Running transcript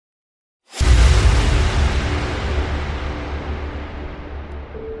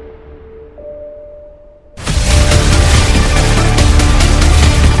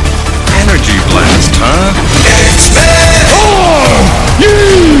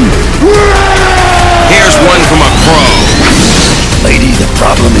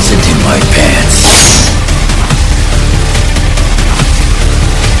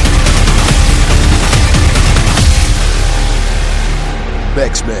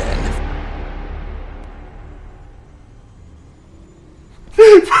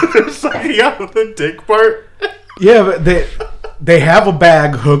But they're sucking out the dick part. Yeah, but they have a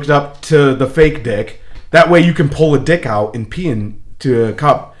bag hooked up to the fake dick. That way you can pull a dick out and pee into a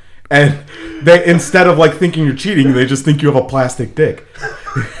cup. And they, instead of like thinking you're cheating, they just think you have a plastic dick.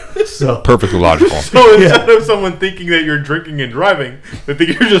 So Perfectly logical. So instead of someone thinking that you're drinking and driving, they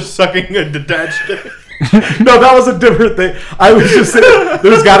think you're just sucking a detached dick. no, that was a different thing. I was just saying,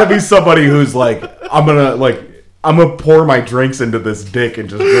 there's got to be somebody who's like, I'm gonna pour my drinks into this dick and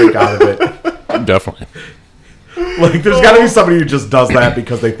just drink out of it. Definitely. Like, there's got to be somebody who just does that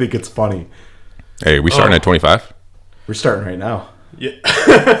because they think it's funny. Hey, we starting at 25? We're starting right now. Yeah.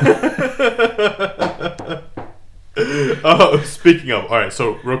 Speaking of, all right.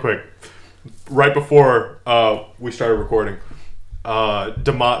 So real quick, right before we started recording,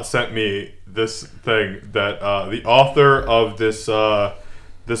 Demont sent me this thing that the author of this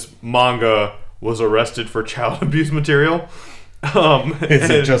manga was arrested for child abuse material. Is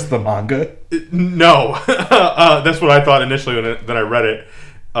it just the manga? No, that's what I thought initially when I read it.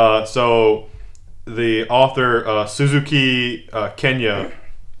 So the author Suzuki Kenya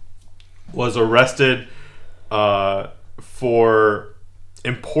was arrested for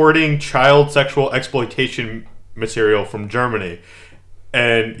importing child sexual exploitation material from Germany.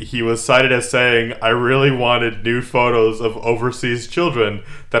 And he was cited as saying, I really wanted nude photos of overseas children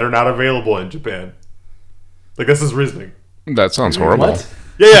that are not available in Japan. Like, that's his reasoning. That sounds horrible. What?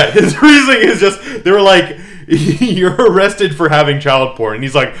 Yeah, his reasoning is just, they were like, you're arrested for having child porn. And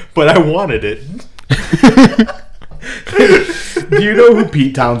he's like, but I wanted it. Do you know who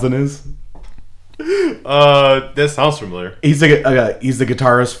Pete Townsend is? That sounds familiar. He's the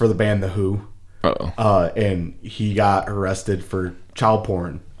guitarist for the band The Who. Uh-oh. And he got arrested for child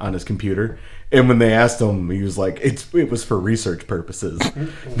porn on his computer. And when they asked him, he was like, "It was for research purposes."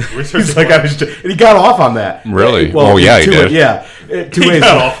 He's like, "I was," and he got off on that. Really? Well, he did. He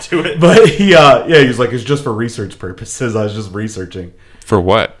got off to it. But he was like, "It's just for research purposes. I was just researching." For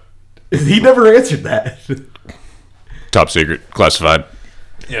what? He never answered that. Top secret. Classified.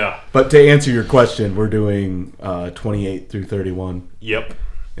 Yeah. But to answer your question, we're doing 28 through 31. Yep.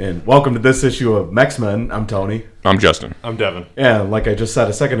 And welcome to this issue of Mexmen. I'm Tony. I'm Justin. I'm Devin. And like I just said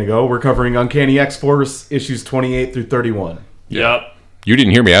a second ago, we're covering Uncanny X-Force issues 28 through 31. Yep. You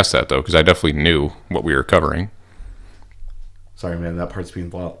didn't hear me ask that, though, because I definitely knew what we were covering. Sorry, man, that part's being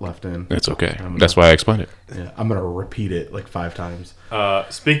left in. It's okay. That's why I explained it. Yeah, I'm going to repeat it like 5 times.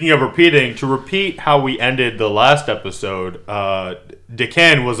 Speaking of repeating, to repeat how we ended the last episode,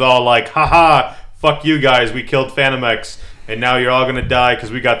 Decan was all like, haha, fuck you guys, we killed Phantom X, and now you're all going to die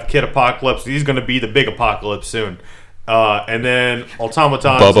because we got the Kid Apocalypse. He's going to be the big apocalypse soon. And then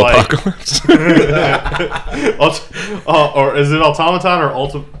Automaton's Bubba like... Apocalypse. or is it Automaton or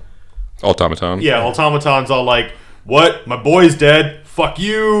Automaton. Yeah, Automaton's all like, what? My boy's dead. Fuck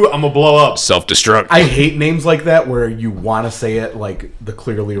you. I'm going to blow up. Self-destruct. I hate names like that where you want to say it like the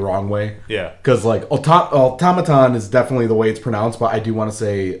clearly wrong way. Yeah. Because like automaton is definitely the way it's pronounced, but I do want to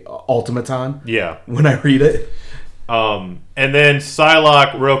say ultimaton. Yeah. When I read it. And then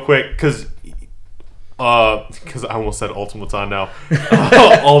Psylocke, real quick, because I almost said Ultimaton now.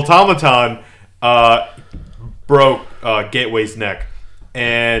 Automaton broke Gateway's neck.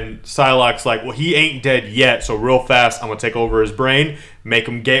 And Psylocke's like, well, he ain't dead yet, so real fast, I'm going to take over his brain, make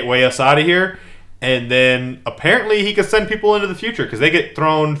him Gateway us out of here. And then apparently he could send people into the future because they get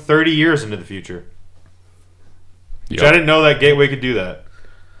thrown 30 years into the future. Yep. Which I didn't know that Gateway could do that.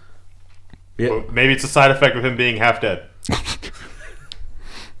 Yeah. Well, maybe it's a side effect of him being half dead.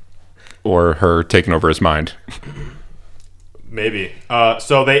 Or her taking over his mind. Maybe.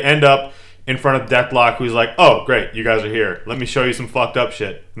 So they end up in front of Deathlock, who's like, oh, great, you guys are here. Let me show you some fucked up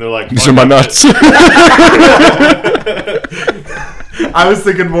shit. And they're like, These are my nuts. I was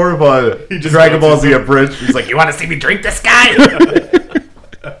thinking more of a Dragon Ball Z abridged. He's like, you want to see me drink this guy?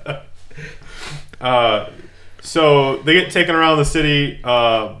 So they get taken around the city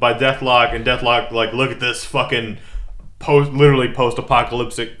by Deathlock, and Deathlock, like, look at this fucking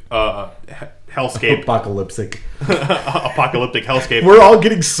post-apocalyptic hellscape. Apocalyptic hellscape. We're all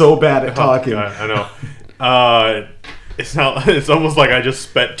getting so bad at talking. I know. It's almost like I just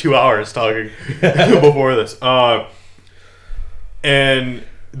spent 2 hours talking before this. And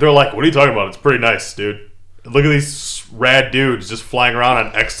they're like, what are you talking about? It's pretty nice, dude. Look at these rad dudes just flying around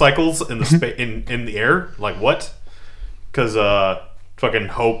on X cycles in the in the air. Like, what? Because fucking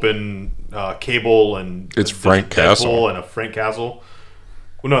Hope and Cable and it's Frank Castle and a Frank Castle.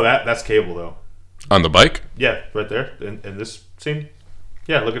 Well, no, that's Cable though. On the bike? Yeah, right there in this scene.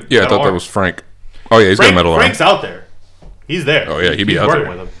 Yeah, look at. Yeah, I thought that was Frank. Oh yeah, he's got a metal arm. Frank's out there. He's there. Oh yeah, he'd be out there.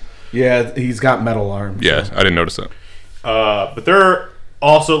 With him. Yeah, he's got metal arms. Yeah, I didn't notice that. But they're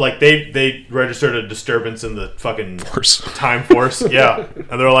also, like, they registered a disturbance in the fucking time force. Yeah.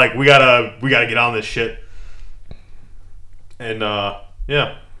 And they're like, we gotta get on this shit. And,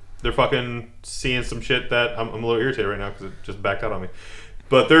 yeah. They're fucking seeing some shit that I'm a little irritated right now because it just backed out on me.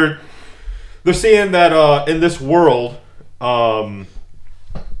 But they're seeing that in this world,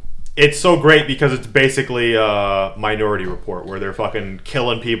 it's so great because it's basically a Minority Report where they're fucking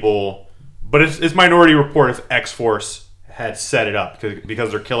killing people. But it's Minority Report if X-Force had set it up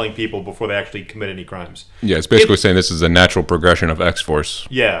because they're killing people before they actually commit any crimes. Yeah, it's basically saying this is a natural progression of X-Force.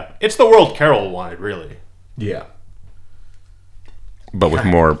 Yeah. It's the world Carol wanted, really. Yeah. But with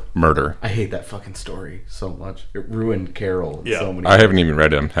more murder. I hate that fucking story so much. It ruined Carol in so many I haven't even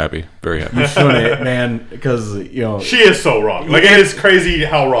read it. I'm happy. Very happy. You shouldn't, man, because, you know... She is so wrong. Like, it is crazy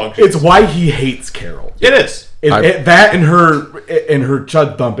how wrong she is. It's why he hates Carol. It is. That and her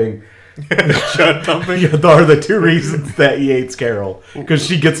chud thumping. Chud thumping? Are the two reasons that he hates Carol. Because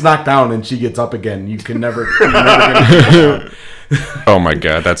she gets knocked down and she gets up again. You're never gonna get down. Oh my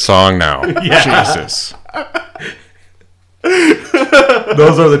god, that song now. Yeah. Jesus.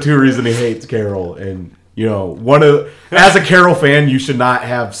 Those are the two reasons he hates Carol. And, you know, as a Carol fan, you should not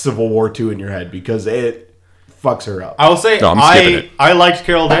have Civil War II in your head because it fucks her up. I will say, I liked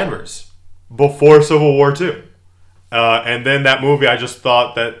Carol Danvers before Civil War II. And then that movie, I just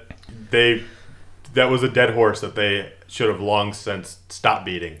thought that was a dead horse that they should have long since stopped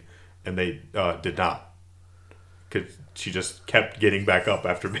beating. And they did not. Because she just kept getting back up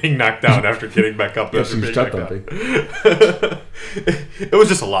after being knocked down, after getting back up after being knocked down. It was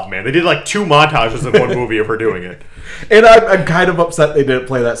just a lot, man. They did like 2 montages in one movie of her doing it. And I'm kind of upset they didn't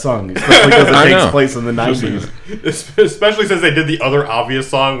play that song, especially because it takes place in the 90s. Especially since they did the other obvious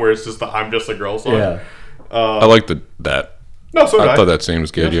song where it's just the I'm Just a Girl song. Yeah. I like that. No, so I thought that scene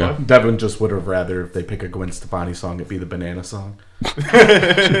was good, yeah. Devin just would have rather, if they pick a Gwen Stefani song, it be the Banana song.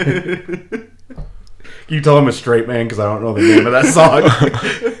 Can you tell I'm a straight man because I don't know the name of that song?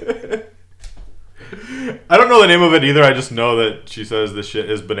 I don't know the name of it either. I just know that she says this shit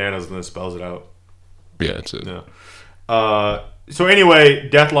is bananas and then spells it out. Yeah, that's it. Yeah. So anyway,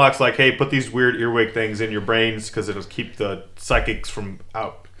 Deathlock's like, hey, put these weird earwig things in your brains because it'll keep the psychics from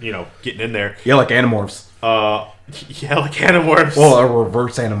getting in there. Yeah, like Animorphs. Yeah, like Animorphs. Well, a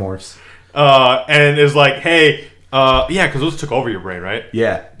reverse Animorphs. And is like, hey, yeah, because those took over your brain, right?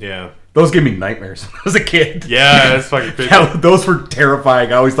 Yeah. Yeah. Those gave me nightmares when I was a kid. Yeah, that's fucking crazy. Yeah, those were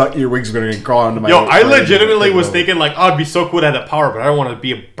terrifying. I always thought earwigs were going to crawl into my brain. I legitimately was thinking, like, oh, it'd be so cool to have that power, but I don't want to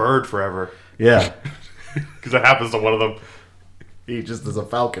be a bird forever. Yeah. Because that happens to one of them. He just is a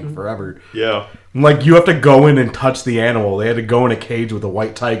falcon forever. Yeah. Like, you have to go in and touch the animal. They had to go in a cage with a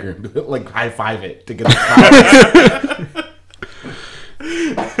white tiger and, like, high-five it to get the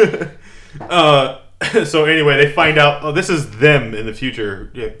power. So anyway, they find out, this is them in the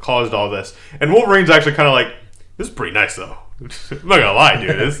future caused all this. And Wolverine's actually kind of like, this is pretty nice, though. I'm not going to lie,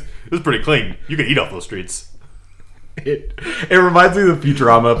 dude. This is pretty clean. You can eat off those streets. It reminds me of the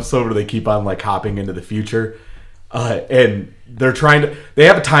Futurama episode where they keep on, like, hopping into the future. And they're they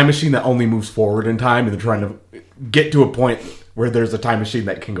have a time machine that only moves forward in time, and they're trying to get to a point where there's a time machine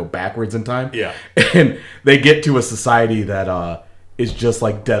that can go backwards in time. Yeah. And they get to a society that is just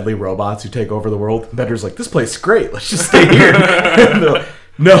like deadly robots who take over the world. Bender's like, this place is great. Let's just stay here.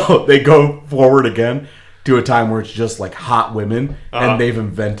 No, they go forward again to a time where it's just like hot women, and they've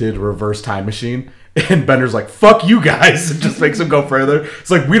invented a reverse time machine. And Bender's like, fuck you guys. It just makes him go further.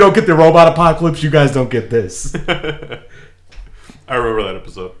 It's like, we don't get the robot apocalypse. You guys don't get this. I remember that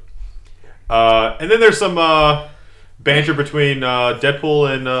episode. And then there's some banter between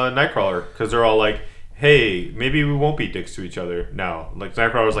Deadpool and Nightcrawler. Because they're all like, hey, maybe we won't be dicks to each other now. Like,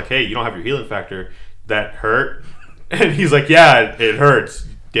 Nightcrawler's like, hey, you don't have your healing factor. That hurt? And he's like, yeah, it hurts,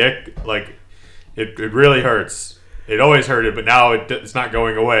 dick. Like, it really hurts. It always hurted, but now it's not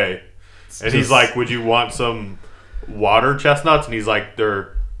going away. And he's like, would you want some water chestnuts? And he's like,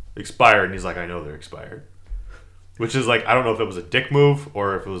 they're expired. And he's like, I know they're expired. Which is like, I don't know if it was a dick move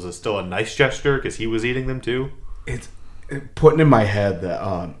or if it was still a nice gesture because he was eating them too. It's putting in my head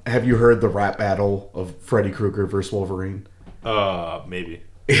that, have you heard the rap battle of Freddy Krueger versus Wolverine? Maybe.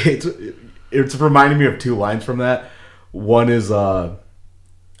 It's reminding me of 2 lines from that. One is,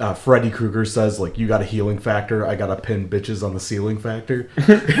 Freddy Krueger says, like, you got a healing factor. I got to pin bitches on the ceiling factor.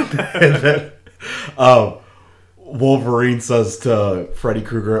 And then Wolverine says to Freddy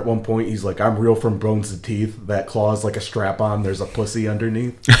Krueger at one point, he's like, I'm real from bones to teeth. That claw's like a strap-on. There's a pussy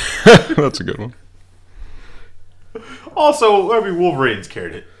underneath. That's a good one. Also, I mean, Wolverine's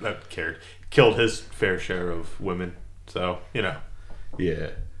killed his fair share of women. So, Yeah.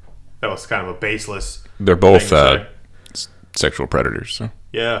 That was kind of a baseless They're both sexual predators. So.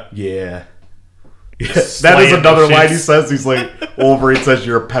 Yeah. Yeah. That is Slaying another the line he shits. says. He's like, Wolverine says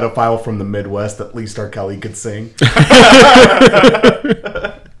you're a pedophile from the Midwest. At least R. Kelly could sing.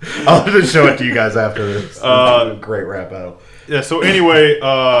 I'll just show it to you guys after this. It's a great rap battle. Yeah, so anyway,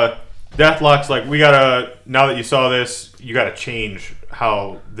 Deathlock's like, now that you saw this, you gotta change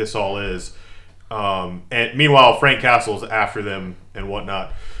how this all is. And meanwhile, Frank Castle's after them and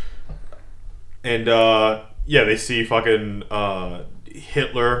whatnot. And, they see fucking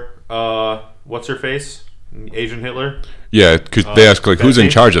Hitler, what's her face? Asian Hitler? Yeah, because they ask, like, who's in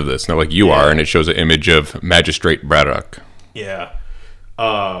Betsy? charge of this? And they're like, you are, and it shows an image of Magistrate Braddock. Yeah.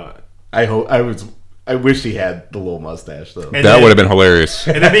 I wish he had the little mustache though. And That then- would have been hilarious.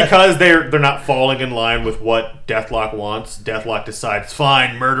 And then because they're not falling in line with what Deathlock wants, Deathlock decides,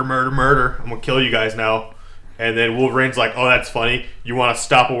 fine, murder. I'm gonna kill you guys now. And then Wolverine's like, oh, that's funny. You want to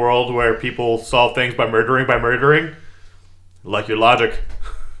stop a world where people solve things by murdering? Like your logic.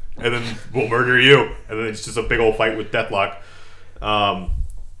 And then we'll murder you. And then it's just a big old fight with Deathlock.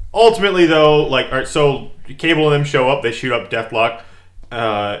 Ultimately, though, like, all right, so Cable and them show up. They shoot up Deathlock.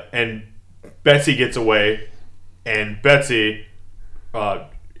 And Betsy gets away. And Betsy,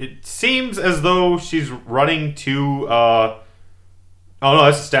 it seems as though she's running to... oh, no,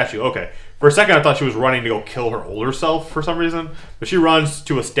 that's a statue. Okay. For a second, I thought she was running to go kill her older self for some reason. But she runs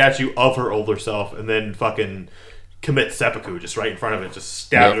to a statue of her older self and then fucking commits seppuku just right in front of it. Just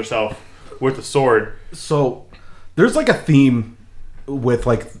stabs herself with the sword. So there's like a theme with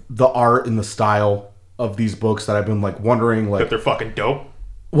like the art and the style of these books that I've been like wondering like That they're fucking dope.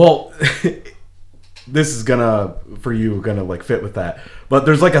 well this is gonna like fit with that. But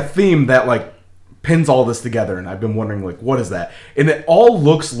there's like a theme that like pins all this together and I've been wondering like what is that? And it all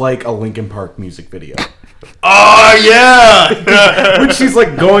looks like a Linkin Park music video. Oh, yeah! When she's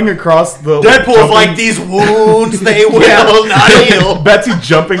like going across the Deadpool's jumping- like, these wounds, they will not heal. Betsy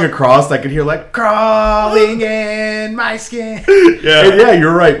jumping across, I could hear like crawling in my skin. Yeah. And yeah,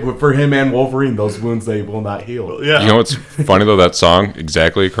 you're right. But for him and Wolverine, those wounds they will not heal. Yeah. You know what's funny, though? That song,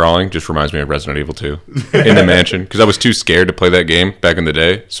 Exactly Crawling, just reminds me of Resident Evil 2 in the mansion. Because I was too scared to play that game back in the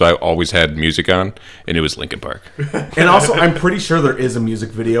day, so I always had music on, and it was Linkin Park. And also, I'm pretty sure there is a music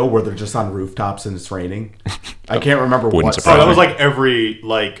video where they're just on rooftops and it's raining. I can't remember Wouldn't what. surprise Oh, that was me. like every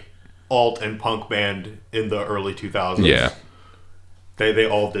like alt and punk band in the early 2000s. Yeah. They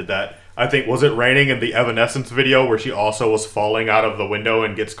all did that. I think, was it raining in the Evanescence video where she also was falling out of the window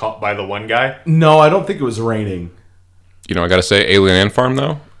and gets caught by the one guy? No, I don't think it was raining. You know, I gotta say, Alien Ant Farm,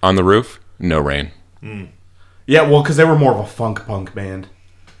 though, on the roof, no rain. Yeah, well, because they were more of a funk punk band.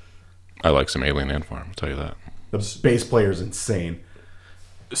 I like some Alien Ant Farm, I'll tell you that. The bass player's insane.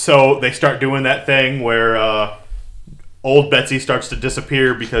 So they start doing that thing where old Betsy starts to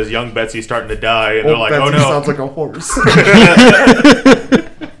disappear because young Betsy's starting to die, and they're like, Betsy "Oh no!" sounds like a horse.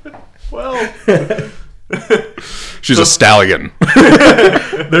 Well, She's a stallion.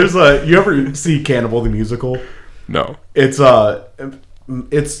 There's you ever see Cannibal the Musical? No. It's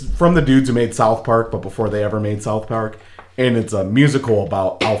from the dudes who made South Park, but before they ever made South Park, and it's a musical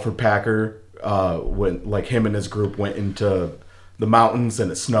about Alfred Packer when like him and his group went into the mountains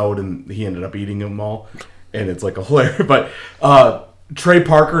and it snowed and he ended up eating them all, and it's like a hilarious. But Trey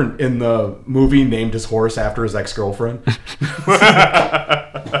Parker in the movie named his horse after his ex-girlfriend,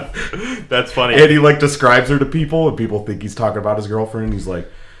 that's funny. and he like describes her to people, and people think he's talking about his girlfriend. He's like,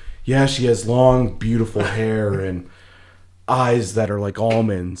 "Yeah, she has long, beautiful hair and eyes that are like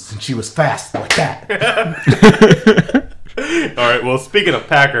almonds, and she was fast like that." All right. Well, speaking of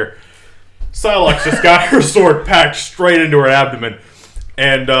Packer, Psylocke just got her sword packed straight into her abdomen,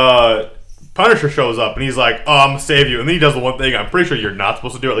 and Punisher shows up, and he's like, "Oh, I'm gonna save you." And then he does the one thing I'm pretty sure you're not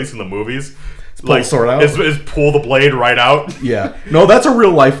supposed to do, at least in the movies. pull the sword out? Is pull the blade right out. Yeah, no, that's a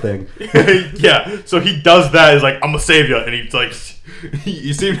real life thing. Yeah. So he does that. He's like, "I'm gonna save you," and he's like,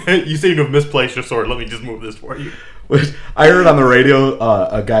 "You seem to have misplaced your sword. Let me just move this for you." Which I heard on the radio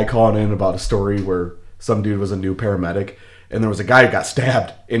a guy calling in about a story where some dude was a new paramedic, and there was a guy who got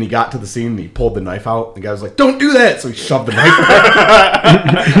stabbed, and he got to the scene and he pulled the knife out. And the guy was like, "Don't do that!" So he shoved the knife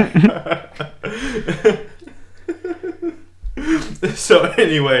back. So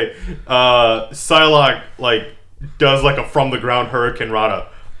anyway, Psylocke like does like a from the ground Hurricane Rana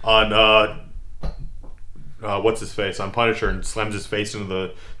on what's his face on Punisher and slams his face into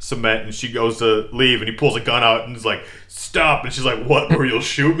the cement, and she goes to leave and he pulls a gun out and is like, "Stop!" And she's like, "What? Or you'll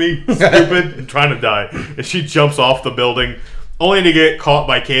shoot me, stupid?" And trying to die, and she jumps off the building, only to get caught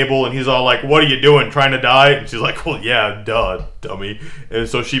by Cable, and he's all like, "What are you doing? Trying to die?" And she's like, "Well, yeah, duh, dummy." And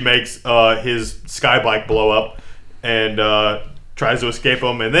so she makes his skybike blow up and tries to escape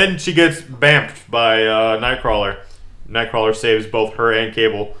him, and then she gets bamped by Nightcrawler. Nightcrawler saves both her and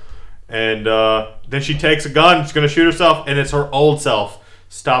Cable. And then she takes a gun. She's going to shoot herself. And it's her old self.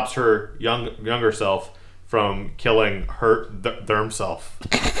 Stops her younger self from killing her therm self.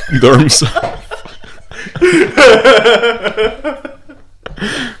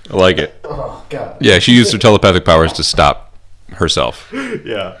 I like it. Oh, God. Yeah, she used her telepathic powers to stop herself.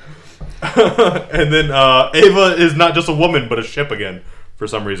 Yeah. And then Ava is not just a woman, but a ship again, for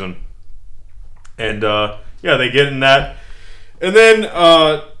some reason. And, yeah, they get in that. And then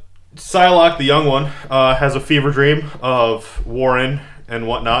Psylocke, the young one, has a fever dream of Warren and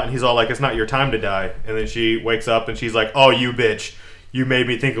whatnot. And he's all like, it's not your time to die. And then she wakes up and she's like, oh, you bitch. You made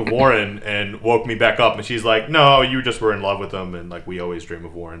me think of Warren and woke me back up. And she's like, no, you just were in love with him. And, like, we always dream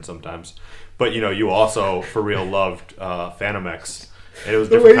of Warren sometimes. But, you know, you also, for real, loved Phantom X. And it was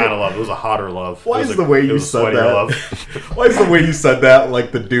a different kind of love. It was a hotter love. Why is the way you said that? Love. Why is the way you said that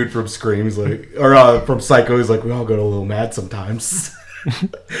like the dude from Scream? He's like, or from Psycho. He's like, we all go a little mad sometimes.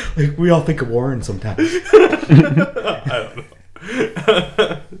 Like we all think of Warren sometimes. I don't know.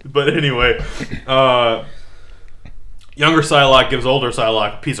 But anyway, younger Psylocke gives older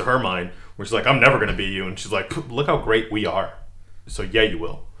Psylocke a piece of her mind, where she's like, I'm never going to be you. And she's like, look how great we are. So yeah, you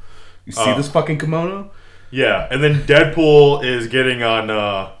will. You see this fucking kimono? Yeah, and then Deadpool is getting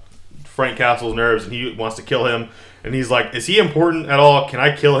on Frank Castle's nerves, and he wants to kill him. And he's like, is he important at all? Can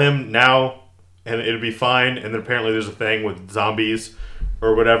I kill him now? And it'll be fine. And then apparently there's a thing with zombies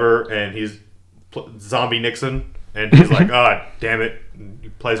or whatever, and he's Zombie Nixon. And he's like, ah, damn it. He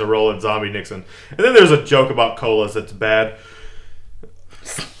plays a role in Zombie Nixon. And then there's a joke about colas that's bad.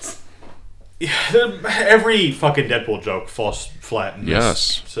 Every fucking Deadpool joke falls flat in this.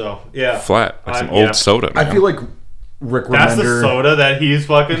 Yes. So, yeah. Flat. Like some old soda, man. I feel like Rick Remender... That's the soda that he's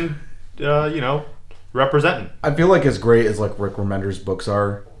fucking, representing. I feel like as great as, like, Rick Remender's books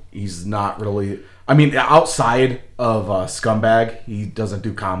are, he's not really... I mean, outside of Scumbag, he doesn't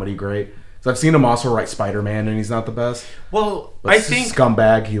do comedy great. So I've seen him also write Spider-Man, and he's not the best. Well, But I think...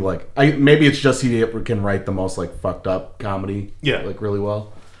 Scumbag, he, like... maybe it's just he can write the most, like, fucked up comedy. Yeah. Like, really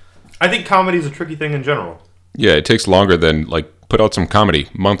well. I think comedy is a tricky thing in general. Yeah, it takes longer than, like, put out some comedy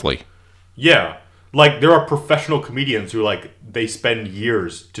monthly. Yeah. Like, there are professional comedians who, like, they spend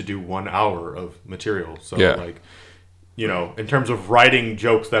years to do 1 hour of material. So, Yeah. like, in terms of writing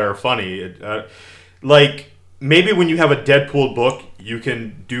jokes that are funny, like, maybe when you have a Deadpool book, you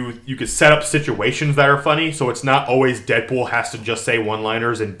can set up situations that are funny, so it's not always Deadpool has to just say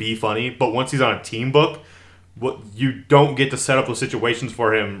one-liners and be funny. But once he's on a team book, you don't get to set up those situations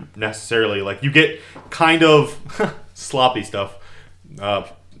for him necessarily. Like, you get kind of sloppy stuff,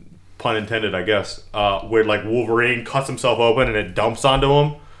 pun intended, I guess, where, like, Wolverine cuts himself open and it dumps onto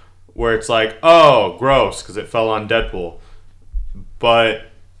him, where it's like, oh, gross, because it fell on Deadpool. But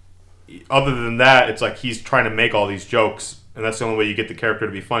other than that, it's like he's trying to make all these jokes, and that's the only way you get the character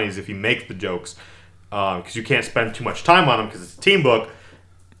to be funny is if he makes the jokes, because you can't spend too much time on him because it's a team book.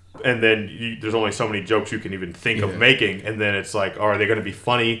 And then there's only so many jokes you can even think of making, and then it's like, are they going to be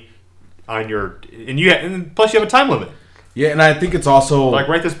funny on your? And plus you have a time limit. Yeah, and I think it's also Like,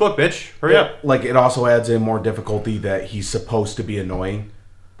 write this book, bitch. Hurry up. Like, it also adds in more difficulty that he's supposed to be annoying.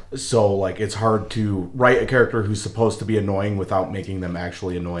 So, like, it's hard to write a character who's supposed to be annoying without making them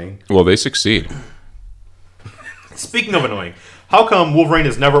actually annoying. Well, they succeed. Speaking of annoying, how come Wolverine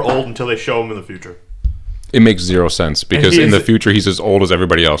is never old until they show him in the future? It makes zero sense because in the future he's as old as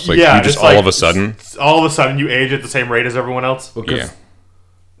everybody else. Like, yeah, you just it's like, all of a sudden you age at the same rate as everyone else. Because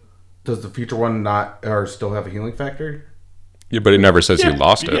does the future one not or still have a healing factor? Yeah, but it never says you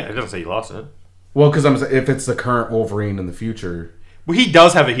lost it. Yeah, it doesn't say you lost it. Well, because if it's the current Wolverine in the future, Well, he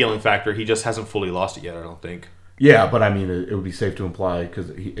does have a healing factor. He just hasn't fully lost it yet, I don't think. yeah. But I mean, it would be safe to imply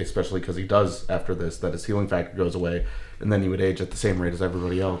especially because he does after this that his healing factor goes away, and then he would age at the same rate as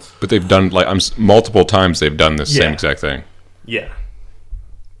everybody else. But they've done multiple times. They've done this same exact thing. Yeah.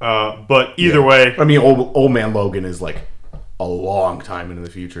 But either way, I mean, old man Logan is like a long time into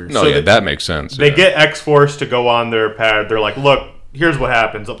the future. No, So that makes sense. they get X-Force to go on their pad. They're like, look, here's what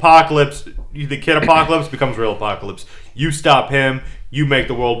happens. Apocalypse, the kid Apocalypse becomes real Apocalypse. You stop him, you make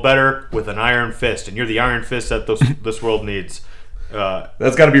the world better with an iron fist, and you're the iron fist that this world needs.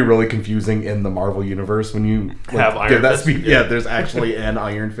 That's got to be really confusing in the Marvel universe when you have Iron Fist. Yeah, there's actually an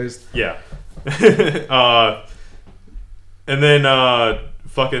Iron Fist. Yeah. And then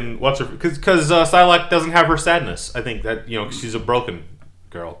fucking what's her? Because Psylocke doesn't have her sadness. I think that she's a broken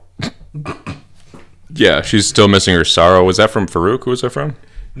girl. Yeah, she's still missing her sorrow. Was that from Farouk? Who was that from?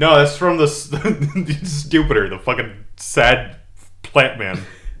 No, that's from the Stupider, the fucking sad plant man.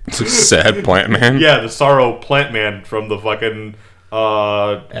 It's a sad plant man. Yeah, the sorrow plant man from the fucking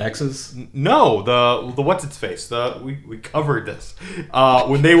Axes? No, the what's its face? We covered this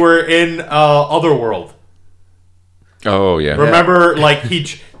when they were in Otherworld. Oh yeah. Remember, like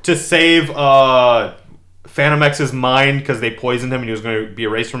to save Phantom X's mind because they poisoned him and he was going to be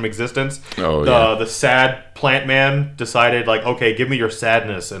erased from existence. Oh yeah. The sad plant man decided, like, okay, give me your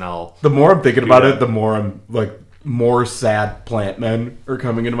sadness and I'll. The more I'm thinking about that. it, the more I'm like, more sad plant men are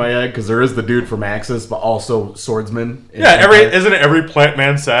coming into my head because there is the dude from Axis, but also swordsman. in Yeah, Empire. isn't every plant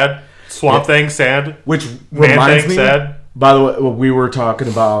man sad? Swamp Thing sad. Which Man reminds Thing me. sad. By the way, what we were talking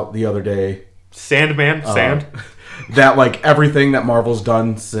about the other day. Sandman sand. That like everything that Marvel's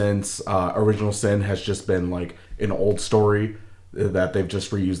done since Original Sin has just been like an old story that they've just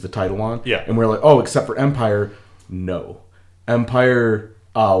reused the title on. Yeah. And we're like, oh, except for Empire, no. Empire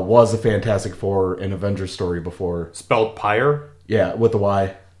was a Fantastic Four and Avengers story before. Spelled pyre. Yeah, with the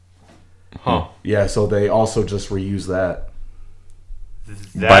Y. Huh. Yeah, so they also just reused that.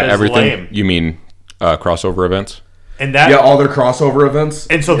 That By is everything, lame. you mean crossover events? And that Yeah, all their crossover events.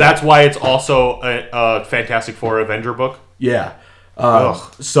 and so that's why it's also a Fantastic Four Avenger book. Yeah.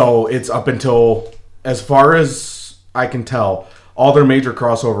 Ugh. So it's up until, as far as I can tell, all their major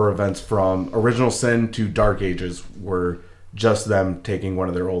crossover events from Original Sin to Dark Ages were just them taking one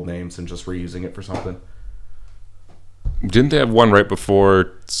of their old names and just reusing it for something. Didn't they have one right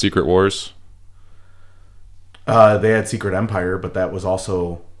before Secret Wars? They had Secret Empire, but that was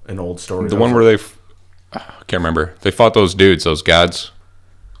also an old story. The one where they, I can't remember. They fought those dudes, those gods.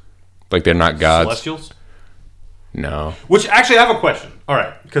 Like they're not gods. Celestials. No. Which actually, I have a question. All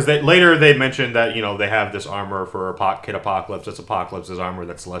right, because later they mentioned that they have this armor for Kid Apocalypse. That's Apocalypse's armor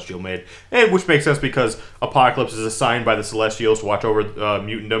that Celestial made, and which makes sense because Apocalypse is assigned by the Celestials to watch over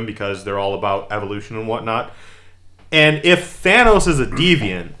mutantdom because they're all about evolution and whatnot. And if Thanos is a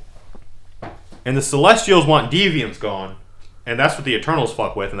deviant, and the Celestials want deviants gone, and that's what the Eternals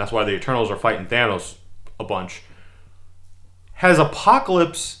fuck with, and that's why the Eternals are fighting Thanos a bunch. Has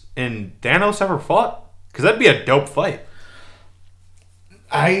Apocalypse and Thanos ever fought? Because that'd be a dope fight.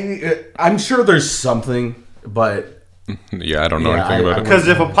 I'm sure there's something, but Yeah, I don't know Yeah, anything about it. Because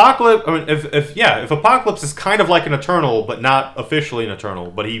if Apocalypse, I mean, if Apocalypse is kind of like an Eternal, but not officially an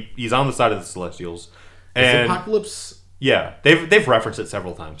Eternal, but he's on the side of the Celestials, is and Apocalypse? yeah, they've referenced it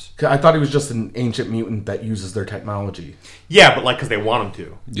several times. I thought he was just an ancient mutant that uses their technology. Yeah, but like because they want him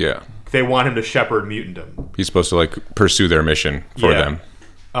to, Yeah. they want him to shepherd mutantdom. He's supposed to like pursue their mission for Yeah.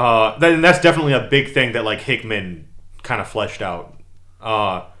 them. Then that's definitely a big thing that like Hickman kind of fleshed out,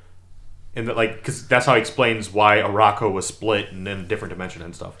 and that like because that's how he explains why Arakko was split and in a different dimension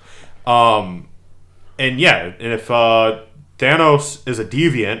and stuff. And yeah, and if Thanos is a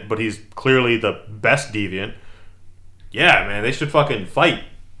deviant, but he's clearly the best deviant, yeah, man, they should fucking fight.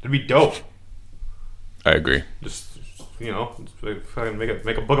 It'd be dope. I agree. Just fucking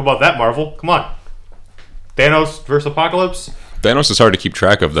make a book about that, Marvel. Come on, Thanos versus Apocalypse. Thanos is hard to keep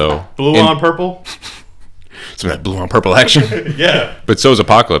track of though. Blue on purple. Some of that blue on purple action. Yeah. But so is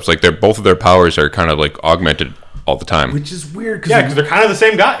Apocalypse. Like they're both of their powers are kind of like augmented all the time. Which is weird Yeah, because they're kind of the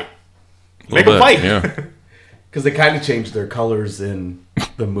same guy. Make them bit, fight. Yeah. because they kind of changed their colors in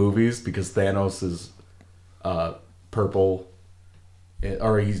the movies because Thanos is purple,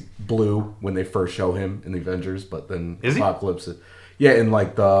 or he's blue when they first show him in the Avengers, but then Is he? Apocalypse, yeah, in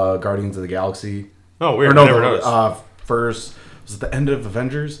like the Guardians of the Galaxy. Oh, weird. Or no, I never noticed. first was it the end of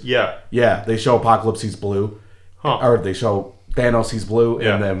Avengers? Yeah. Yeah, they show Apocalypse, he's blue, Huh. or they show Thanos, he's blue,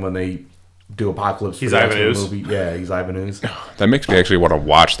 Yeah. and then when they do Apocalypse, for He's the Ivan actual Ooze. movie, yeah, he's Ivan Ooze. That makes me actually want to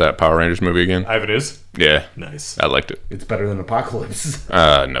watch that Power Rangers movie again. Ivan is. Yeah. Nice. I liked it. It's better than Apocalypse.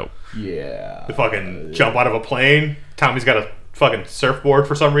 No. Yeah. The fucking jump out of a plane. Tommy's got a fucking surfboard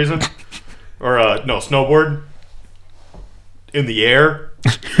for some reason. Or, no, snowboard. In the air.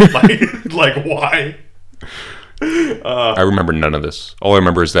 like why? I remember none of this. All I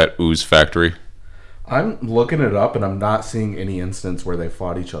remember is that ooze factory. I'm looking it up and I'm not seeing any instance where they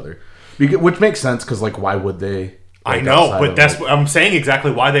fought each other. Which makes sense because, like, why would they? I like, know, outside but of, that's like- what I'm saying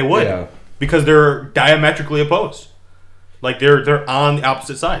exactly why they would. Yeah. Because they're diametrically opposed. Like they're on the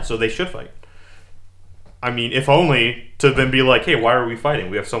opposite side, so they should fight. I mean, if only to then be like, hey, why are we fighting?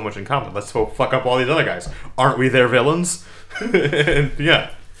 We have so much in common. Let's go fuck up all these other guys. Aren't we their villains? And,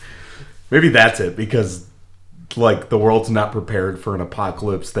 yeah. Maybe that's it because, like, the world's not prepared for an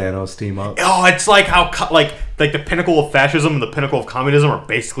Apocalypse Thanos team up. Oh, it's like how like the pinnacle of fascism and the pinnacle of communism are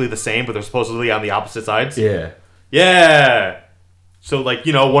basically the same, but they're supposedly on the opposite sides. Yeah. Yeah. So like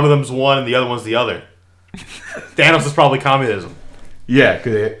one of them's one and the other one's the other. Thanos is probably communism. Yeah,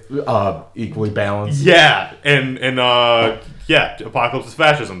 'cause it, equally balanced. Yeah, and Apocalypse is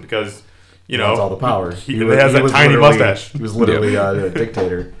fascism because wants all the power. He has that tiny mustache. He was literally a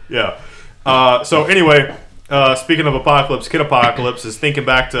dictator. Yeah. So anyway, speaking of Apocalypse, Kid Apocalypse is thinking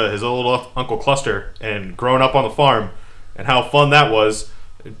back to his old Uncle Cluster and growing up on the farm and how fun that was,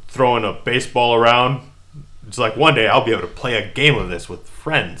 throwing a baseball around. It's like, one day I'll be able to play a game of this with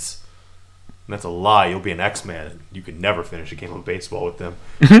friends. And that's a lie. You'll be an X-Man and you can never finish a game of baseball with them.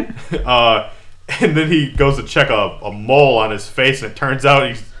 And then he goes to check a mole on his face, and it turns out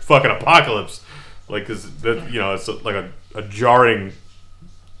he's fucking Apocalypse. Like, cause it's like a jarring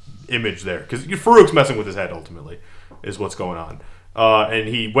image there, because Farouk's messing with his head. Ultimately, is what's going on. And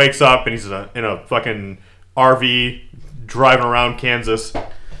he wakes up and he's in a fucking RV driving around Kansas.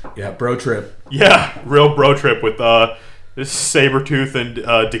 Yeah, bro trip. Yeah, real bro trip with this Sabretooth and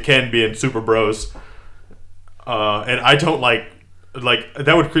Deken being super bros. And I don't like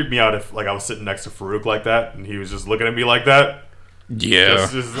that would creep me out if I was sitting next to Farouk like that and he was just looking at me like that. Yeah.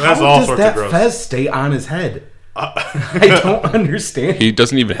 That's all sorts of gross. How does that fez stay on his head? I don't understand. He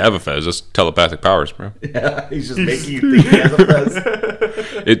doesn't even have a fez. It's telepathic powers, bro. Yeah, he's just making you think he has a fez.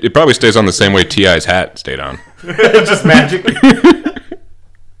 It probably stays on the same way T.I.'s hat stayed on. It's just magic.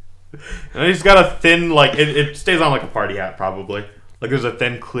 And he's got a thin, it stays on like a party hat, probably. Like there's a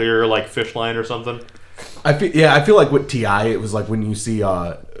thin, clear, fish line or something. I feel like with T.I., it was like when you see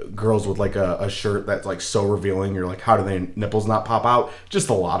girls with a shirt that's so revealing, you're like, how do their nipples not pop out? Just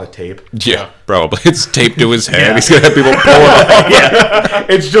a lot of tape. Yeah, probably. It's taped to his head. Yeah. He's going to have people pull it off. Yeah.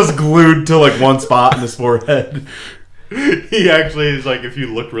 It's just glued to one spot in his forehead. He actually is if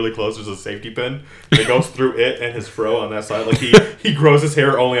you look really close, there's a safety pin that goes through it and his fro on that side. He grows his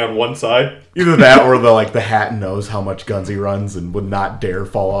hair only on one side. Either that or the hat knows how much guns he runs and would not dare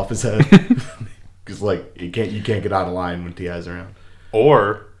fall off his head. Because you can't get out of line when T.I.'s around.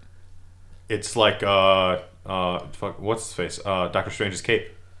 Or it's what's his face? Doctor Strange's cape.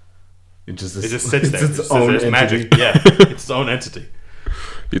 It just sits there. It's its own entity. Magic. Yeah, it's its own entity.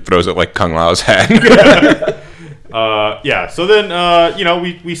 He throws it like Kung Lao's hat. Yeah. So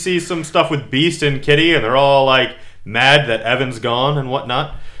then we see some stuff with Beast and Kitty, and they're all mad that Evan's gone and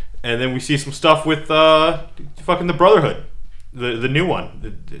whatnot. And then we see some stuff with fucking the Brotherhood. The new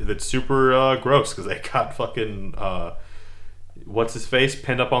one that's super gross because they got fucking what's his face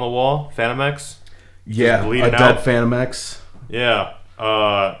pinned up on the wall, Phantom X. Yeah, a dead Phantom X. Yeah,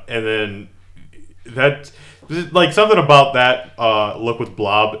 and then that something about that look with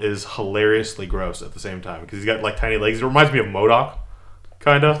Blob is hilariously gross at the same time because he's got tiny legs. It reminds me of MODOK,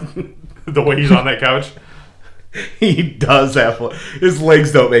 kind of the way he's on that couch. He does have his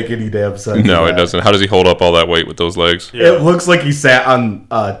legs don't make any damn sense. No, it doesn't. How does he hold up all that weight with those legs? Yeah. It looks like he sat on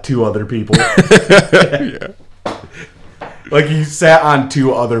two other people. Yeah. He sat on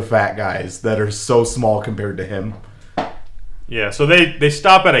two other fat guys that are so small compared to him. Yeah, so they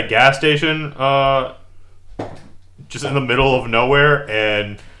stop at a gas station just in the middle of nowhere,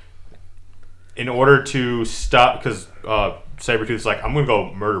 and in order to stop, because Sabretooth's I'm going to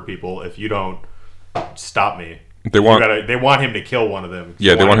go murder people if you don't stop me. They want him to kill one of them.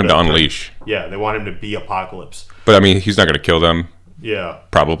 Yeah, they want him to unleash. Yeah, they want him to be Apocalypse. But I mean, he's not going to kill them. Yeah,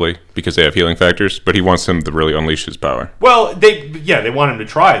 probably because they have healing factors. But he wants him to really unleash his power. Well, they want him to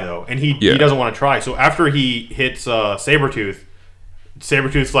try though, and he doesn't want to try. So after he hits Sabretooth,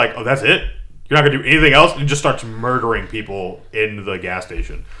 Sabretooth's like, "Oh, that's it? You're not going to do anything else?" And just starts murdering people in the gas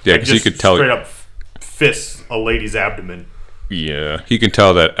station. Yeah, because you could tell straight up fists a lady's abdomen. Yeah, he can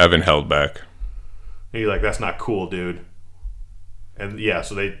tell that Evan held back. And he's like, "That's not cool, dude." And yeah,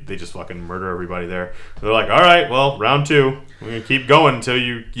 so they just fucking murder everybody there. And they're like, "All right, well, round 2. We're gonna keep going until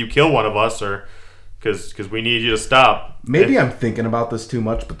you kill one of us, or because we need you to stop." Maybe I'm thinking about this too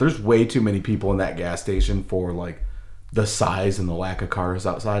much, but there's way too many people in that gas station for the size and the lack of cars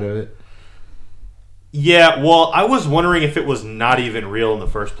outside of it. Yeah, well, I was wondering if it was not even real in the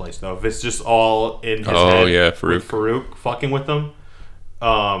first place, though. If it's just all in his head. Oh yeah, Farouk fucking with them.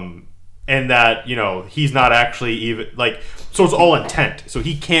 And that, he's not actually even, so it's all intent. So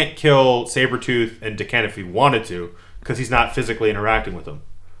he can't kill Sabretooth and Deken if he wanted to, because he's not physically interacting with them.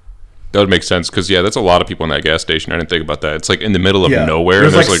 That would make sense, because, that's a lot of people in that gas station. I didn't think about that. It's, in the middle of nowhere.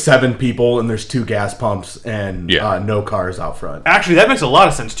 There's 7 people, and there's 2 gas pumps, and no cars out front. Actually, that makes a lot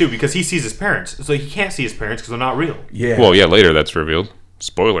of sense, too, because he sees his parents. So he can't see his parents because they're not real. Yeah. Well, later that's revealed.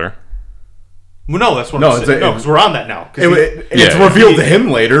 Spoiler. Well, no, that's what I'm saying. No, because we're on that now. It's revealed to him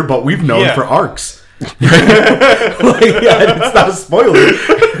later, but we've known for arcs. It's not a spoiler.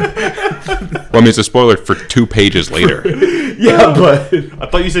 Well, I mean, it's a spoiler for 2 pages later. Yeah, but I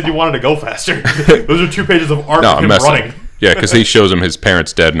thought you said you wanted to go faster. Those are 2 pages of arc of him running. Yeah, because he shows him his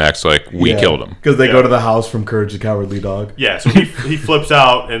parents dead and acts like we killed him. Because they go to the house from Courage the Cowardly Dog. Yeah, so he flips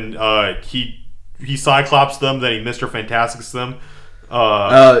out and he Cyclops them, then he Mr. Fantastics them.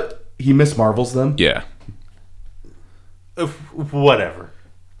 He Miss Marvels them. Yeah. Whatever.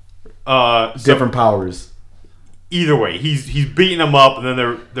 Different powers. Either way, he's beating them up, and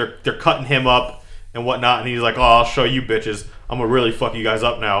then they're cutting him up and whatnot, and he's like, "Oh, I'll show you bitches. I'm gonna really fuck you guys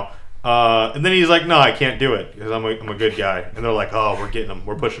up now." And then he's like, "No, I can't do it because I'm a good guy." And they're like, "Oh, we're getting him.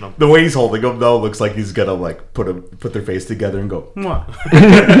 We're pushing him." The way he's holding them though looks like he's gonna like put their face together and go.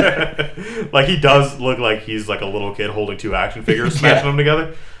 Mwah. Like he does look like he's like a little kid holding two action figures, smashing them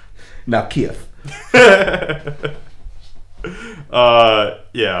together. Now Kiev.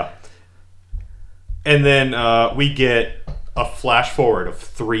 Yeah. And then we get a flash forward of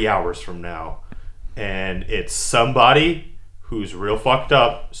 3 hours from now, and it's somebody who's real fucked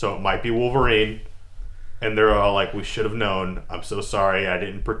up, so it might be Wolverine, and they're all like, "We should have known. I'm so sorry. I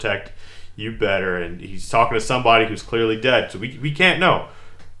didn't protect you better." And he's talking to somebody who's clearly dead, so we can't know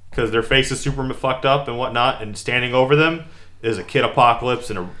because their face is super fucked up and whatnot, and standing over them is a Kid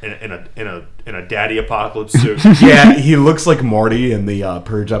Apocalypse in a Daddy Apocalypse suit. Yeah, he looks like Morty in the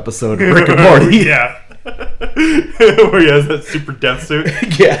Purge episode of Rick and Morty. Yeah. Where he has that super death suit.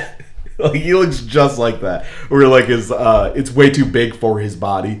 Yeah. Like, he looks just like that. Where like his it's way too big for his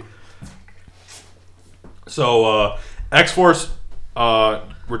body. So X-Force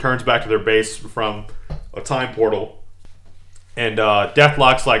returns back to their base from a time portal. And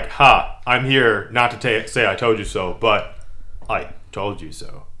Deathlock's like, "Ha, I'm here not to say I told you so, but I told you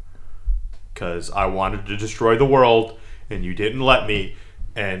so. Because I wanted to destroy the world, and you didn't let me,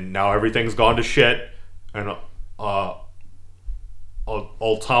 and now everything's gone to shit, and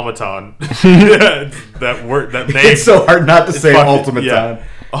automaton," that name. It's so hard not to say fucking, automaton. Yeah.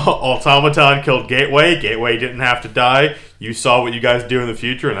 Automaton killed Gateway. Gateway didn't have to die. You saw what you guys do in the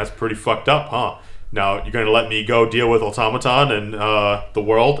future, and that's pretty fucked up, huh? Now you're going to let me go deal with Automaton and the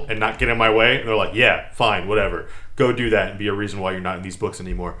world and not get in my way? And they're like, "Yeah, fine, whatever. Go do that and be a reason why you're not in these books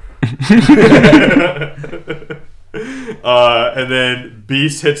anymore." And then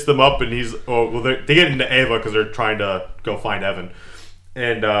Beast hits them up, and they get into Ava because they're trying to go find Evan.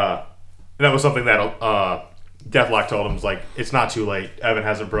 And that was something that Deathlock told him, was like, "It's not too late. Evan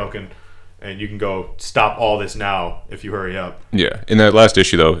hasn't broken, and you can go stop all this now if you hurry up." Yeah. In that last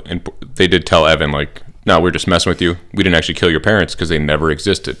issue, though, and they did tell Evan, like, "No, we're just messing with you. We didn't actually kill your parents because they never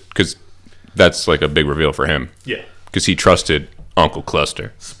existed." Because that's like a big reveal for him. Yeah. Because he trusted Uncle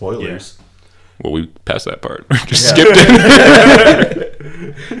Cluster. Spoilers. Well, we passed that part. Just skipped it.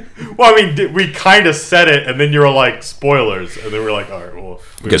 Well, I mean, we kind of said it, and then you were like, "Spoilers," and then we're like, "All right, well,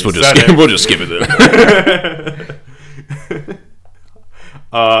 Guess we'll just skip it then.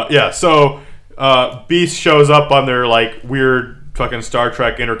 Yeah, so Beast shows up on their like weird fucking Star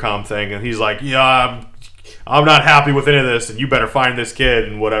Trek intercom thing, and he's like, "Yeah, I'm not happy with any of this, and you better find this kid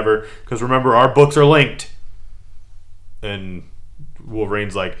and whatever, because remember, our books are linked." And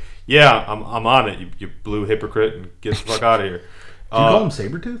Wolverine's like, "Yeah, I'm on it, you blue hypocrite, and get the fuck out of here." Did you call him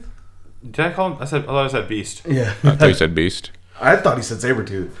Sabretooth? Did I call him? I thought I said Beast. Yeah. I thought you said Beast. I thought he said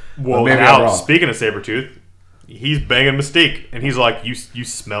Sabretooth. Well, maybe I'm now, wrong. speaking of Sabretooth, he's banging Mystique, and he's like, you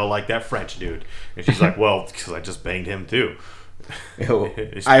smell like that French dude. And she's like, "Well, because I just banged him too."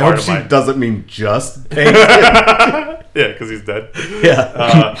 It's I part hope of she my- doesn't mean just bang. Yeah, because he's dead.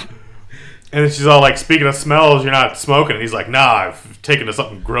 Yeah. And then she's all like, "Speaking of smells, you're not smoking." And he's like, "Nah, I've taken to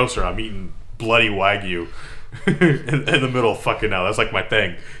something grosser. I'm eating bloody Wagyu." in the middle of fucking now. That's like my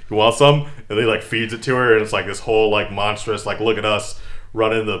thing. "You want some?" And he like feeds it to her, and it's like this whole like monstrous, like, "Look at us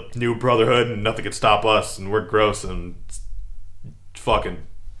running the new brotherhood, and nothing can stop us, and we're gross and fucking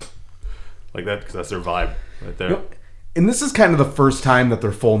like that," because that's their vibe right there. Yep. And this is kind of the first time that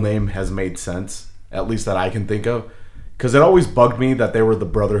their full name has made sense, at least that I can think of. Because it always bugged me that they were the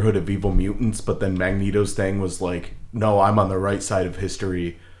Brotherhood of Evil Mutants, but then Magneto's thing was like, "No, I'm on the right side of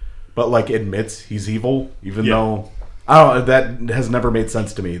history," but like admits he's evil, even though I don't. That has never made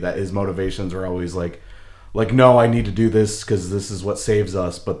sense to me. That his motivations are always like, "No, I need to do this because this is what saves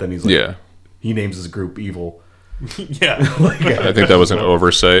us." But then he's like, he names his group evil. Yeah. I think that was an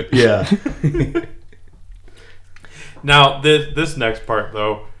oversight. Yeah. Now, this next part,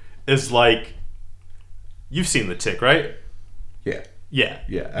 though, is like, you've seen The Tick, right? Yeah. Yeah.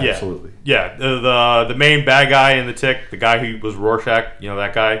 Yeah, absolutely. Yeah. The main bad guy in The Tick, the guy who was Rorschach, you know,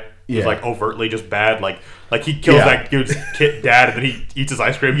 that guy? Yeah. He's like overtly just bad. Like he kills that dude's kid dad and then he eats his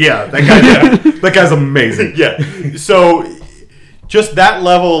ice cream. Yeah, that guy. That guy's amazing. Yeah. So, just that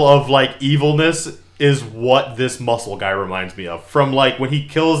level of like evilness is what this muscle guy reminds me of. From like when he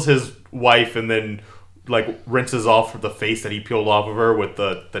kills his wife and then like rinses off the face that he peeled off of her with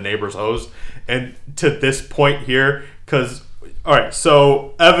the neighbor's hose. And to this point here, because all right,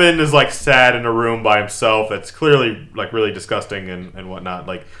 so Evan is like sad in a room by himself. That's clearly like really disgusting and whatnot.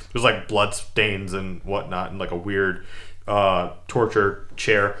 Like there's like blood stains and whatnot, and like a weird torture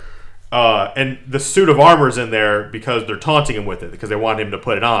chair. And the suit of armor's in there because they're taunting him with it because they want him to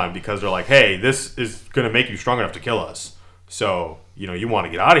put it on because they're like, hey, this is gonna make you strong enough to kill us. So you want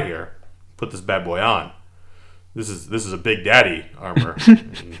to get out of here. Put this bad boy on. This is a big daddy armor. You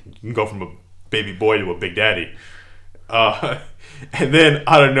can go from a baby boy to a big daddy. And then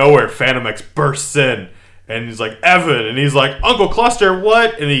out of nowhere, Phantom X bursts in, and he's like, Evan, and he's like, Uncle Cluster,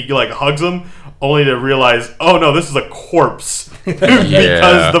 what? And he like hugs him, only to realize, oh no, this is a corpse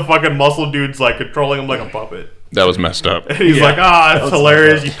because the fucking muscle dude's like controlling him like a puppet. That was messed up. And he's like, that's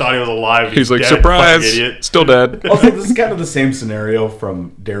hilarious. You thought he was alive. He's like, dead, surprise, idiot. still dead. Also, this is kind of the same scenario from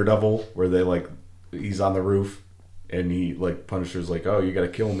Daredevil, where they like he's on the roof, and he like Punisher's like, oh, you gotta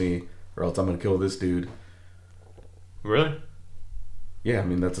kill me, or else I'm gonna kill this dude. Really? Yeah, I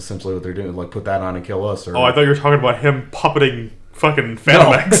mean that's essentially what they're doing. Like, put that on and kill us. Or Oh, I thought you were talking about him puppeting fucking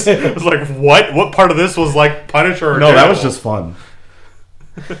Phantom X. I was like, what? What part of this was like Punisher? Or no, that Daredevil? was just fun.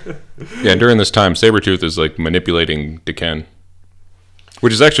 Yeah, and during this time, Sabretooth is like manipulating D'Ken,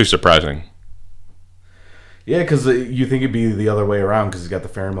 which is actually surprising. Yeah, because you think it'd be the other way around because he's got the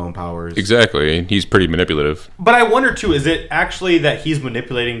pheromone powers. Exactly, and he's pretty manipulative. But I wonder too: is it actually that he's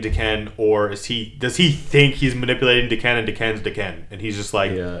manipulating D'Ken, or does he think he's manipulating D'Ken and D'Ken's D'Ken, and he's just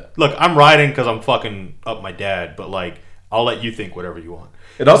like, look, I'm riding because I'm fucking up my dad, but like, I'll let you think whatever you want.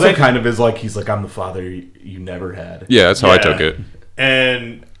 It also kind of is like he's like, I'm the father you never had. Yeah, that's how I took it.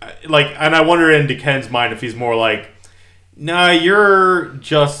 And I wonder in D'Ken's mind if he's more like, nah, you're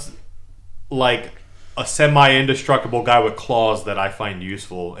just like a semi-indestructible guy with claws that I find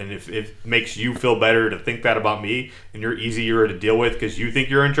useful, and if it makes you feel better to think that about me, and you're easier to deal with because you think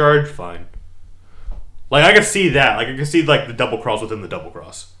you're in charge, fine. Like I can see that. Like I can see like the double cross within the double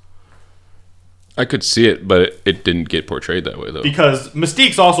cross. I could see it, but it didn't get portrayed that way though. Because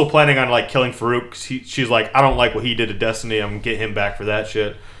Mystique's also planning on like killing Farouk. She's like, I don't like what he did to Destiny. I'm gonna get him back for that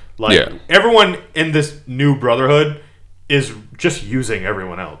shit. Like everyone in this new Brotherhood is just using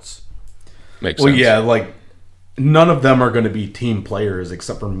everyone else. Makes sense. Well, yeah, like none of them are going to be team players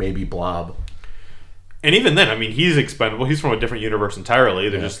except for maybe Blob. And even then, I mean, he's expendable. He's from a different universe entirely.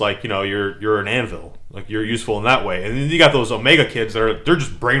 They're just like, you're an anvil. Like you're useful in that way. And then you got those Omega kids that they're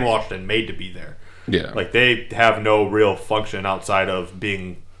just brainwashed and made to be there. Yeah. Like they have no real function outside of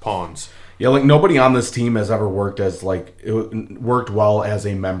being pawns. Yeah, like nobody on this team has ever worked worked well as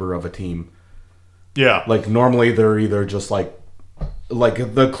a member of a team. Yeah. Like normally they're either just like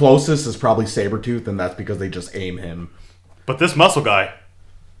the closest is probably Sabretooth, and that's because they just aim him. But this muscle guy,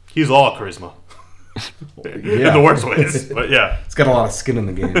 he's all charisma. In the worst ways. But yeah. It's got a lot of skin in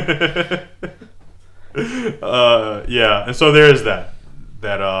the game. Yeah. And so there is that.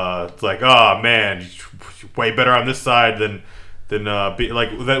 It's like, oh man, you're way better on this side than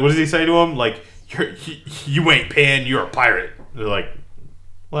like, what does he say to him? Like, you ain't Pan, you're a pirate. They're like,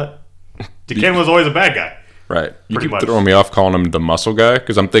 what? D'Ken was always a bad guy. Right. You Pretty keep much. throwing me off calling him the muscle guy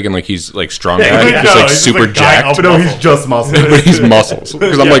because I'm thinking like he's like strong guy, Yeah, just no, like he's super just a guy jacked. up But no, he's muscle. just muscle. But he's muscles.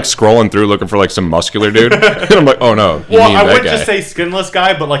 Because I'm like scrolling through looking for like some muscular dude. And I'm like, oh no, you Well, mean I that wouldn't guy. just say skinless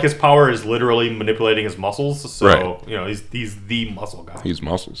guy, but like his power is literally manipulating his muscles. So, Right. he's the muscle guy. He's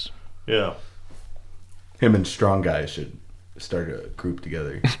muscles. Yeah. Him and Strong Guy should start a group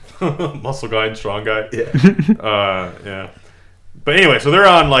together. Muscle guy and strong guy. Yeah. Yeah. But anyway, so they're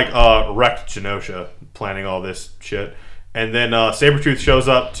on like wrecked Genosha planning all this shit. And then Sabretooth shows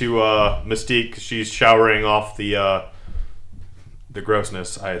up to Mystique. She's showering off the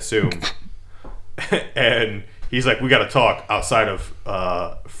grossness, I assume. And he's like, we got to talk outside of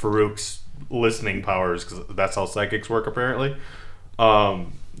Farouk's listening powers, because that's how psychics work, apparently.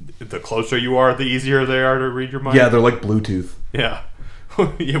 The closer you are, the easier they are to read your mind. Yeah, they're like Bluetooth. Yeah.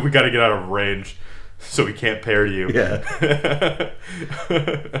 Yeah, we got to get out of range so we can't pair you. Yeah.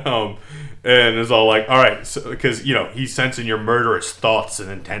 And it's all like, all right, because, he's sensing your murderous thoughts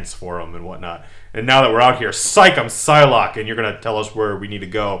and intents for him and whatnot. And now that we're out here, psych, I'm Psylocke, and you're going to tell us where we need to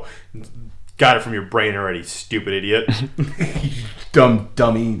go. Got it from your brain already, stupid idiot.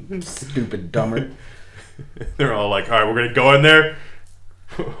 Dummy, stupid dumber. They're all like, all right, we're going to go in there.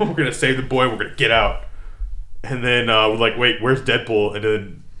 We're going to save the boy. We're going to get out. And then we're like, wait, where's Deadpool? And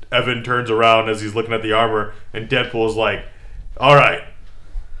then Evan turns around as he's looking at the armor, and Deadpool is like, all right,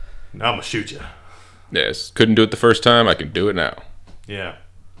 now I'm going to shoot you. Yes. Couldn't do it the first time. I can do it now. Yeah.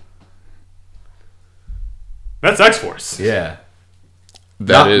 That's X-Force. Yeah.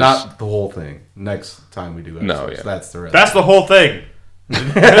 Not the whole thing. Next time we do it. No, yeah. That's the rest. That's the whole thing.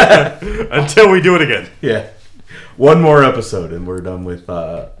 Until we do it again. Yeah. One more episode and we're done with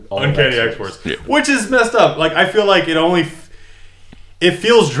all Uncanny X-Force. X-Force. Yeah. Which is messed up. Like, I feel like it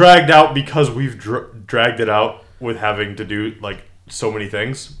feels dragged out because we've dragged it out with having to do, like, so many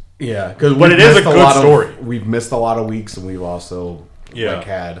things. Yeah. But it is a good story. We've missed a lot of weeks and we've also, like,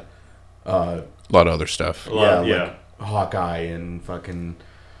 had... a lot of other stuff. Like Hawkeye and fucking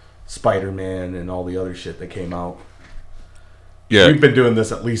Spider-Man and all the other shit that came out. Yeah. We've been doing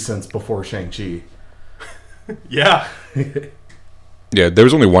this at least since before Shang-Chi. Yeah. Yeah, there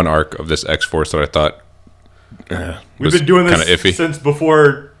was only one arc of this X-Force that I thought we've been doing this iffy. Since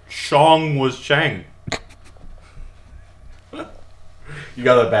before Shang was Shang. You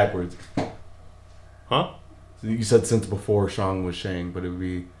got that backwards. Huh? You said since before Shang was Shang, but it would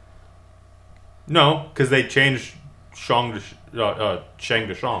be... No, because they changed Shang to Shang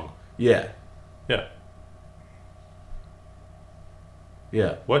to Shang. Yeah. Yeah.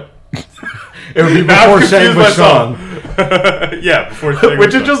 Yeah. What? It would be before Shang was Shang. Yeah, before Shang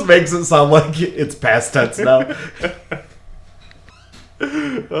Which was it just makes it sound like it's past tense now.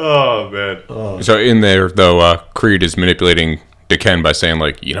 Oh, man. So in there, though, Creed is manipulating D'Ken by saying,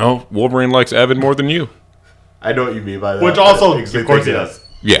 like, Wolverine likes Evan more than you. I know what you mean by that. Which also, of course he does.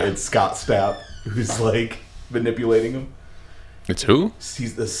 Yeah. It's Scott Stapp who's, like, manipulating him. It's who?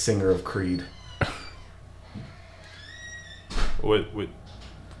 He's the singer of Creed. With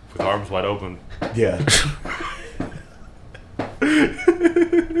arms wide open. Yeah.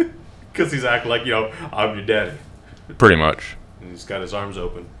 Because he's acting like, I'm your daddy. Pretty much. And he's got his arms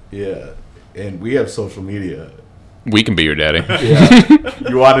open. Yeah. And we have social media. We can be your daddy. Yeah.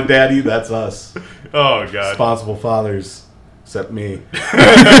 You want a daddy? That's us. Oh, God. Responsible fathers. Except me.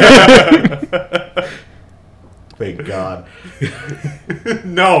 Thank God.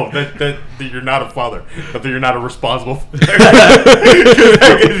 No, that you're not a father. That you're not a responsible father.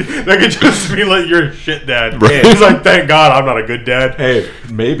 that could just mean like you're a shit dad. Right. He's like, thank God I'm not a good dad. Hey,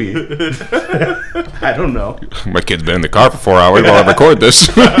 maybe. I don't know. My kid's been in the car for 4 hours while I record this.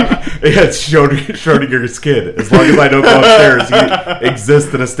 Yeah, it's Schrodinger's kid. As long as I don't go upstairs, he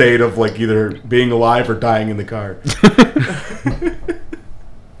exists in a state of like either being alive or dying in the car.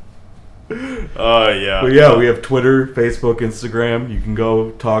 Yeah. But yeah, we have Twitter, Facebook, Instagram. You can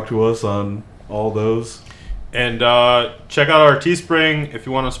go talk to us on all those. And check out our Teespring. If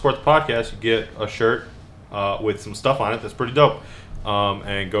you want to support the podcast, you get a shirt with some stuff on it that's pretty dope.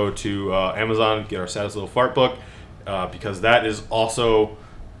 And go to Amazon, get our Saddest Little Fart book, because that is also,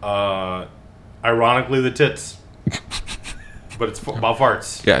 ironically, the tits. But it's about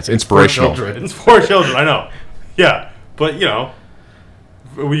farts. Yeah, it's inspirational. It's for children, I know. Yeah, but,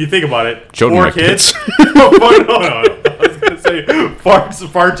 when you think about it, Children for like kids. tits. No. I was going to say,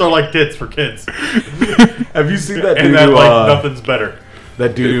 farts are like tits for kids. Have you seen that dude And that, who, nothing's better.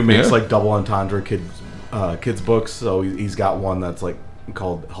 that dude who makes Yeah. like double entendre kids books? So he's got one that's like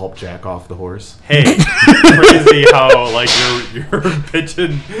called "Help Jack Off the Horse." Hey, crazy how, you're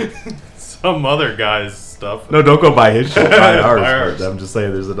pitching some other guy's stuff. No, don't go buy his shit. Buy ours. Buy ours. But I'm just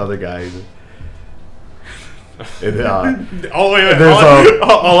saying, there's another guy. It, Oh, wait, There's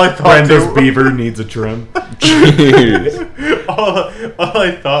all I thought Brenda's too- beaver needs a trim. Jeez. all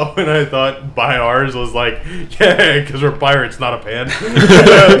I thought when I thought buy ours was like, yeah, because we're pirates, not a pan.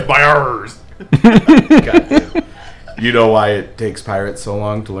 Buy ours. Goddamn. You know why it takes pirates so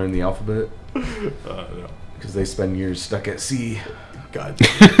long to learn the alphabet? No. Because they spend years stuck at sea. God.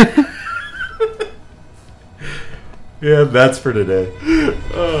 Yeah, that's for today.